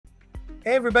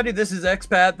Hey everybody, this is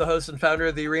Expat, the host and founder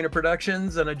of the Arena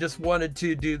Productions, and I just wanted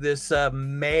to do this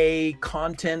May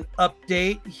content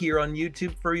update here on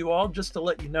YouTube for you all, just to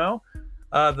let you know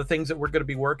the things that we're going to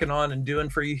be working on and doing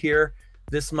for you here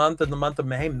this month and the month of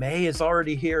May. May is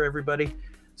already here, everybody.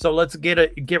 So let's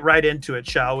get right into it,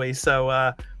 shall we?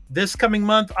 So this coming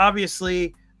month,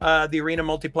 obviously, the Arena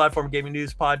Multi-Platform Gaming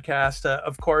News Podcast,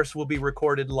 of course, will be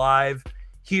recorded live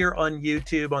here on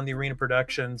YouTube on the Arena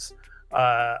Productions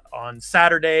on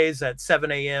Saturdays at 7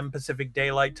 a.m. Pacific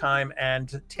Daylight Time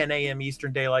and 10 a.m.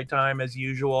 Eastern Daylight Time as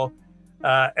usual.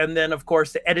 And then, of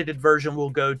course, the edited version will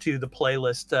go to the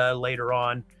playlist later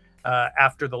on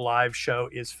after the live show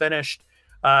is finished.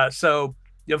 So,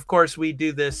 of course, we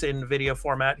do this in video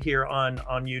format here on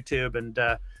YouTube, and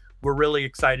we're really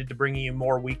excited to bring you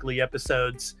more weekly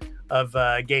episodes of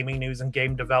gaming news and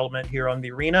game development here on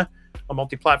the Arena, a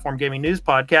multi-platform gaming news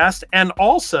podcast. And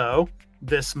also,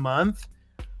 this month,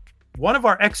 one of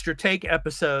our extra take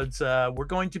episodes, we're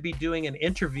going to be doing an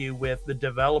interview with the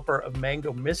developer of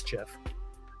Mango Mischief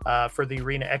for the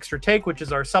Arena Extra Take, which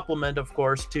is our supplement, of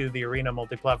course, to the Arena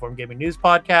Multi-Platform Gaming News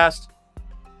Podcast.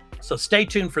 So stay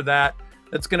tuned for that.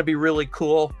 That's going to be really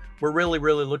cool. We're really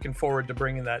looking forward to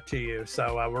bringing that to you.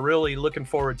 So we're really looking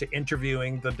forward to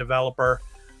interviewing the developer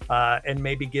and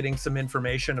maybe getting some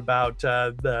information about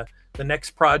the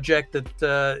next project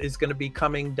that is going to be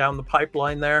coming down the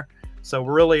pipeline there. So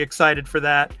we're really excited for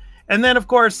that. And then, of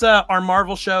course, our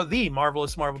Marvel show, the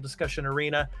Marvelous Marvel Discussion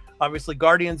Arena. Obviously,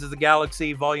 Guardians of the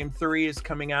Galaxy Volume 3 is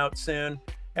coming out soon,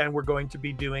 and we're going to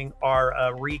be doing our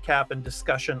recap and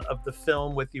discussion of the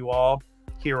film with you all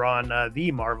here on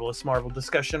the Marvelous Marvel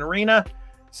Discussion Arena.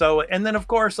 So, and then, of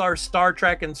course, our Star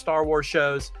Trek and Star Wars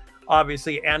shows,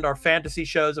 obviously, and our fantasy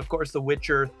shows. Of course, The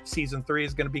Witcher Season 3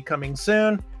 is going to be coming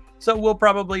soon. So we'll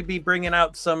probably be bringing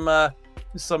out some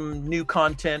new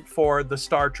content for the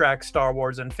Star Trek, Star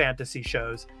Wars, and fantasy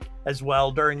shows as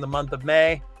well during the month of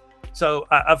May. So,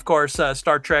 of course,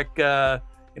 Star Trek,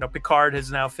 Picard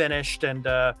has now finished, and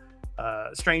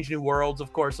Strange New Worlds,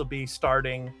 of course, will be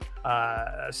starting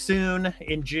soon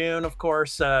in June, of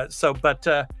course. But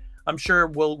I'm sure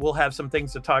we'll have some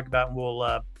things to talk about, and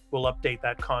we'll update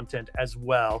that content as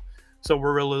well. So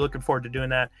we're really looking forward to doing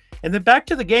that. And then back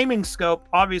to the gaming scope,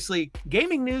 obviously,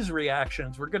 gaming news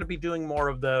reactions. We're going to be doing more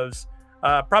of those.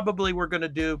 Probably we're going to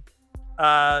do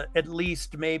at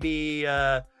least maybe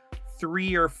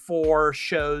 3 or 4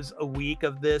 shows a week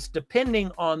of this,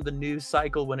 depending on the news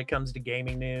cycle when it comes to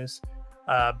gaming news.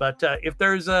 But if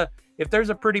there's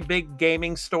a pretty big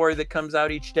gaming story that comes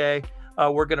out each day,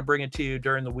 we're going to bring it to you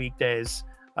during the weekdays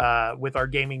with our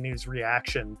gaming news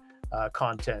reaction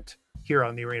content here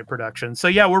on the Arena Production. So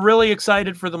yeah, we're really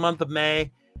excited for the month of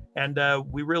May, and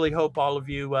we really hope all of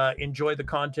you enjoy the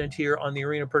content here on the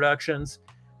Arena Productions.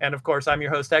 And of course, I'm your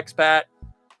host, Expat,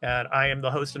 and I am the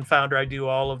host and founder. I do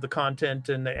all of the content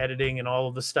and the editing and all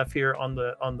of the stuff here on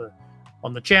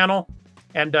the channel.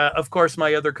 And of course,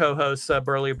 my other co-hosts,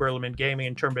 Burley Burleman Gaming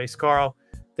and Turn-Based Carl,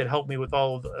 that help me with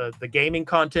all of the gaming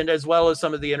content, as well as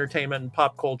some of the entertainment and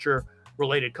pop culture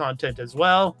related content as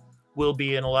well. Will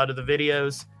be in a lot of the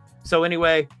videos. So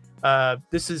anyway,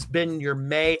 this has been your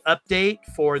May update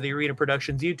for the Arena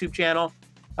Productions YouTube channel.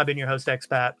 I've been your host,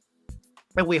 Expat,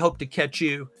 and we hope to catch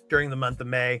you during the month of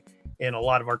May in a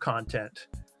lot of our content.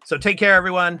 So take care,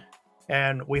 everyone,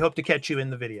 and we hope to catch you in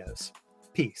the videos.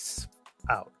 Peace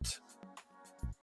out.